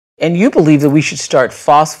And you believe that we should start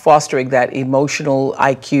fostering that emotional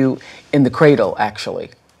IQ in the cradle,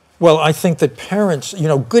 actually. Well, I think that parents, you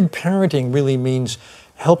know, good parenting really means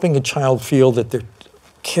helping a child feel that they're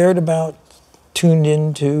cared about, tuned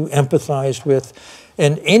into, empathized with,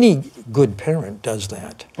 and any good parent does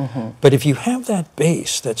that. But if you have that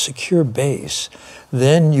base, that secure base,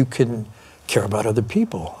 then you can care about other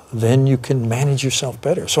people. Then you can manage yourself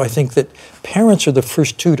better. So I think that parents are the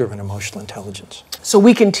first tutor in emotional intelligence. So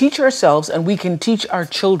we can teach ourselves and we can teach our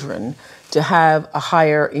children to have a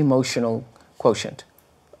higher emotional quotient.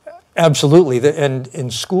 Absolutely. And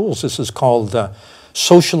in schools, this is called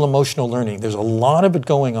social emotional learning. There's a lot of it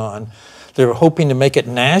going on. They're hoping to make it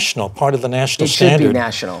national, part of the national standard. It should be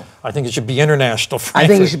national. I think it should be international, frankly. I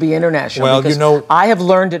think it should be international. Well, because you know, I have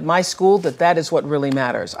learned at my school that that is what really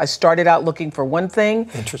matters. I started out looking for one thing,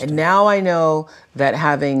 and now I know that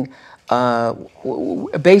having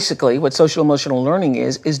basically what social emotional learning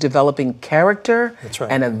is developing character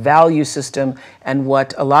and a value system, and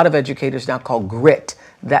what a lot of educators now call grit.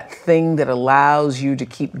 That thing that allows you to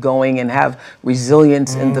keep going and have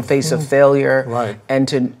resilience in the face of failure, and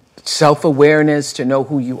to self-awareness, to know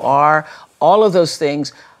who you are. All of those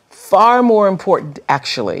things, far more important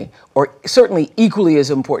actually, or certainly equally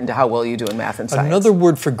as important to how well you do in math and science. Another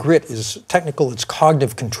word for grit is technical, it's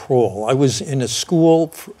cognitive control. I was in a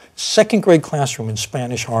school, second grade classroom in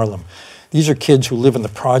Spanish Harlem. These are kids who live in the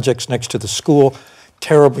projects next to the school.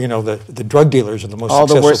 Terrible, you know, the drug dealers are the most successful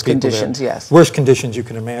people. All the worst conditions, there. Yes. Worst conditions you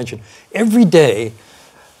can imagine. Every day,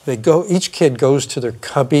 each kid goes to their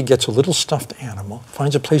cubby, gets a little stuffed animal,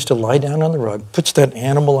 finds a place to lie down on the rug, puts that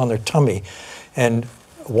animal on their tummy, and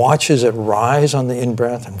watches it rise on the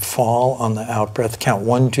in-breath and fall on the out-breath. Count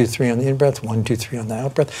 1, 2, 3 on the in-breath, 1, 2, 3 on the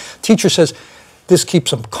out-breath. Teacher says this keeps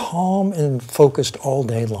them calm and focused all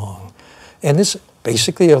day long. And this is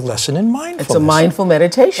basically a lesson in mindfulness. It's a mindful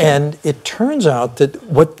meditation. And it turns out that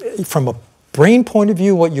from a brain point of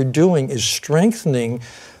view, what you're doing is strengthening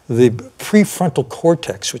the prefrontal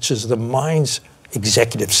cortex, which is the mind's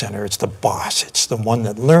executive center. It's the boss. It's the one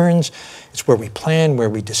that learns. It's where we plan, where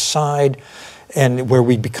we decide, and where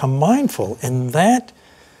we become mindful. And that,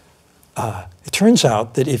 it turns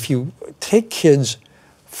out that if you take kids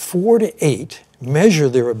 4 to 8, measure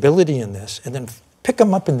their ability in this, and then pick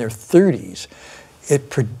them up in their 30s, it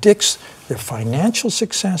predicts their financial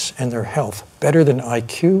success and their health better than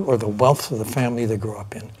IQ or the wealth of the family they grew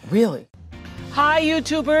up in. Really? Hi,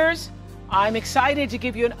 YouTubers. I'm excited to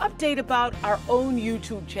give you an update about our own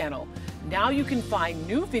YouTube channel. Now you can find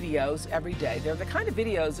new videos every day. They're the kind of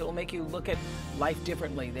videos that will make you look at life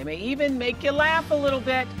differently. They may even make you laugh a little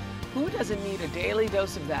bit. Who doesn't need a daily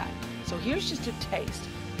dose of that? So here's just a taste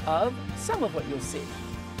of some of what you'll see.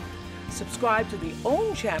 Subscribe to the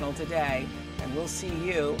OWN channel today, and we'll see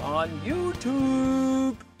you on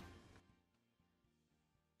YouTube.